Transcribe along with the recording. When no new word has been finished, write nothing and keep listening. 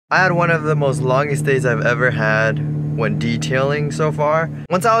I had one of the most longest days I've ever had when detailing so far.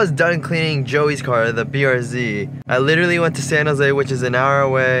 Once I was done cleaning Joey's car, the BRZ, I literally went to San Jose, which is an hour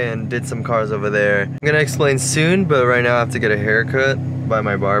away, and did some cars over there. I'm gonna explain soon, but right now I have to get a haircut by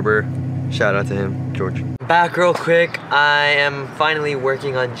my barber. Shout out to him, George. Back real quick, I am finally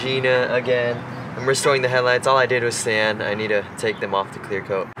working on Gina again. I'm restoring the headlights. All I did was sand. I need to take them off the clear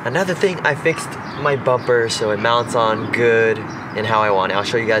coat. Another thing, I fixed my bumper so it mounts on good and how I want it. I'll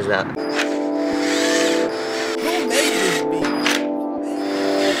show you guys that.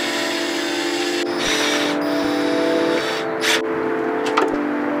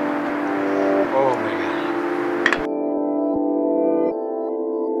 Oh my god.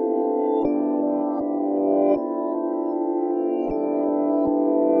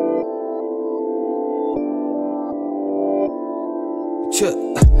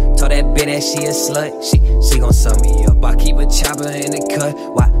 Told that bitch that she a slut, she gon' suck me up. I keep a chopper in the cut,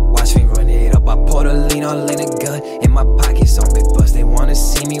 watch me run it up. I pour the lean all in the gut, in my pockets on big bust. They wanna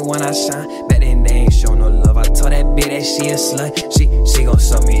see me when I shine, bet they ain't show no love. I told that bitch that she a slut, she gon'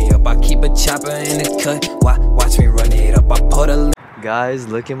 suck me up. I keep a chopper in the cut, watch me run it up. I pour the Guys,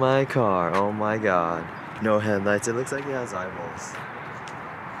 look at my car. Oh my god. No headlights. It looks like it has eyeballs.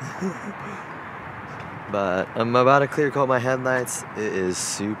 But I'm about to clear coat my headlights. It is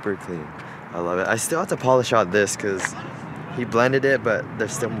super clean. I love it. I still have to polish out this because he blended it, but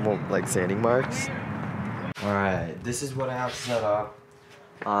there's still more like sanding marks. Alright, this is what I have set up.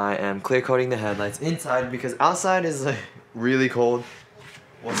 I am clear coating the headlights inside because outside is like really cold.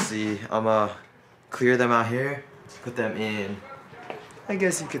 We'll see. I'm gonna clear them out here, put them in, I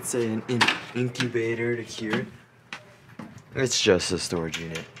guess you could say, an incubator to cure. It's just a storage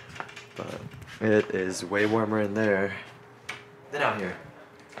unit, but it is way warmer in there than out here.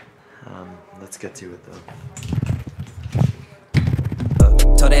 Let's get to it though.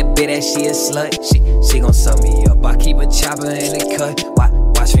 Told that bitch that she a slut, she gon' suck me up. I keep a chopper in the cut,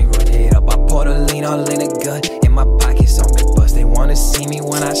 watch me run it up. I pour the lean all in the gut, in my pockets on big bust. They wanna see me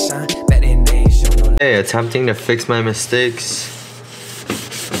when I shine, bet they ain't show no. Hey, attempting to fix my mistakes.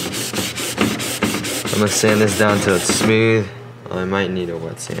 I'm gonna sand this down till it's smooth. I might need a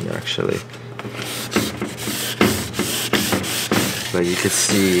wet sand actually. But you could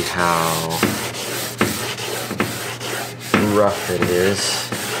see how rough it is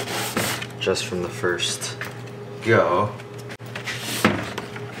just from the first go.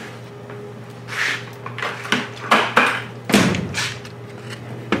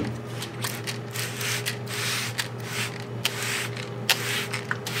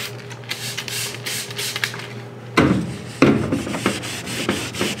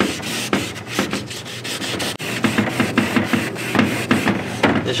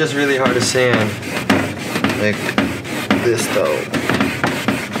 It's just really hard to sand like this though.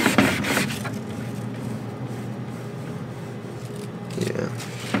 Yeah.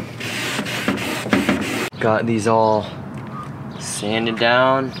 Got these all sanded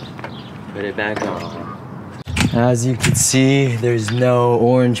down, put it back on. As you can see, there's no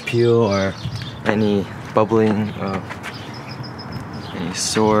orange peel or any bubbling of any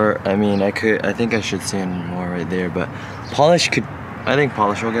sort. I mean, I think I should sand more right there, but I think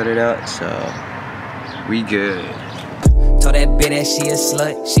polish will get it out, so we good. Told that bitch that she a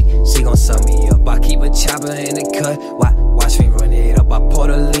slut, she gon' suck me up. I keep a chopper in the cut, watch me run it up. I pour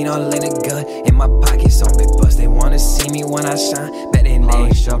the lean all in the gut, in my pockets on big bust. They wanna see me when I shine, bet they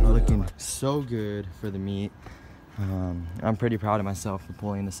ain't show no. Looking so good for the meet. I'm pretty proud of myself for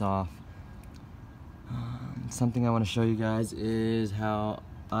pulling this off. Something I want to show you guys is how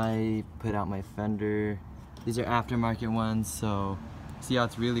I put out my fender. These are aftermarket ones, so see how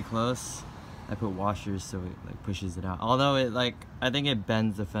it's really close? I put washers so it like pushes it out. Although it I think it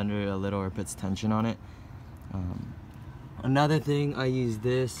bends the fender a little or puts tension on it. Another thing, I use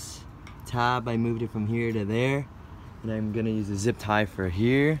this tab. I moved it from here to there, and I'm gonna use a zip tie for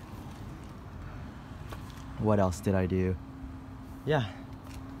here. What else did I do? Yeah,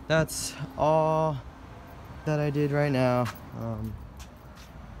 that's all that I did right now.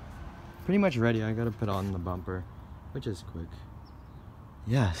 Pretty much ready. I gotta put on the bumper, which is quick.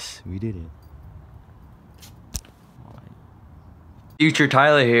 Yes, we did it. Future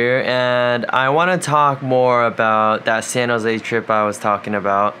Tyler here, and I want to talk more about that San Jose trip I was talking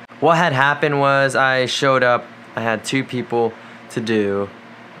about. What had happened was I showed up, I had 2 people to do.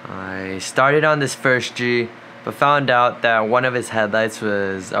 I started on this first G, but found out that one of his headlights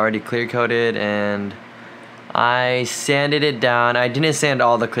was already clear coated, and I sanded it down. I didn't sand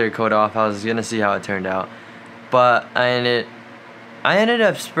all the clear coat off. I was gonna see how it turned out, but I ended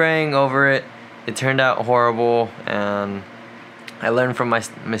up spraying over it. It turned out horrible, and I learned from my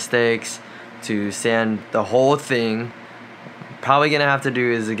mistakes to sand the whole thing. Probably gonna have to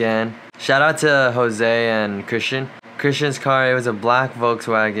do this again. Shout out to Jose and Christian. Christian's car, it was a black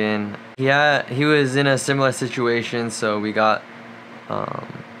Volkswagen. He was in a similar situation, so we got a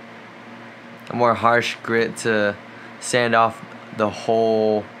more harsh grit to sand off the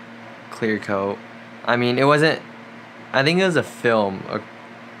whole clear coat. I mean, it wasn't, I think it was a film, a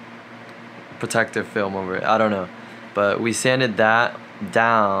protective film over it, I don't know. But we sanded that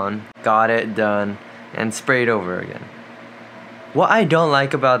down, got it done, and sprayed over again. What I don't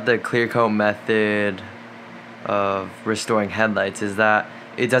like about the clear coat method of restoring headlights is that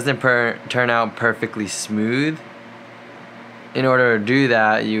it doesn't turn out perfectly smooth. In order to do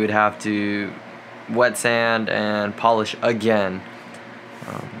that, you would have to wet sand and polish again,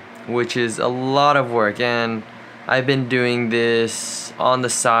 which is a lot of work, and I've been doing this on the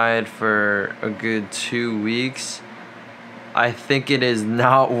side for a good 2 weeks. I think it is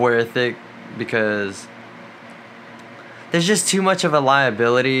not worth it because there's just too much of a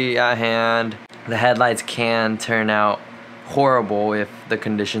liability at hand. The headlights can turn out horrible if the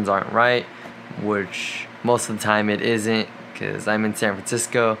conditions aren't right, which most of the time it isn't, because I'm in San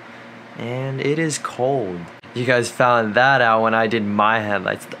Francisco and it is cold. You guys found that out when I did my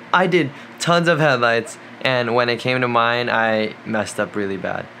headlights. I did tons of headlights, and when it came to mine, I messed up really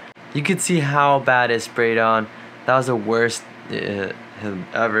bad. You could see how bad it sprayed on. That was the worst it had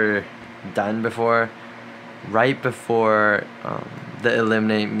ever done before. Right before the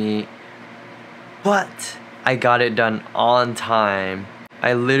eliminate meet. But I got it done on time.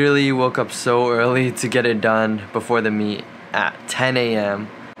 I literally woke up so early to get it done before the meet at 10 a.m.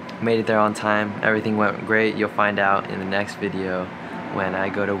 Made it there on time. Everything went great. You'll find out in the next video when I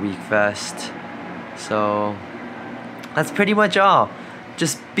go to Wekfest. So that's pretty much all.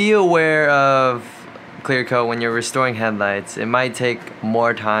 Just be aware of clear coat when you're restoring headlights. It might take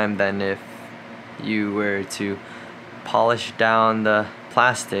more time than if you were to polish down the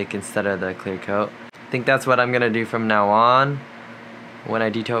plastic instead of the clear coat. I think that's what I'm gonna do from now on when I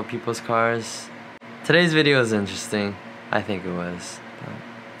detail people's cars. Today's video is interesting. I think it was.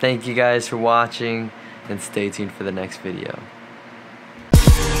 Thank you guys for watching, and stay tuned for the next video.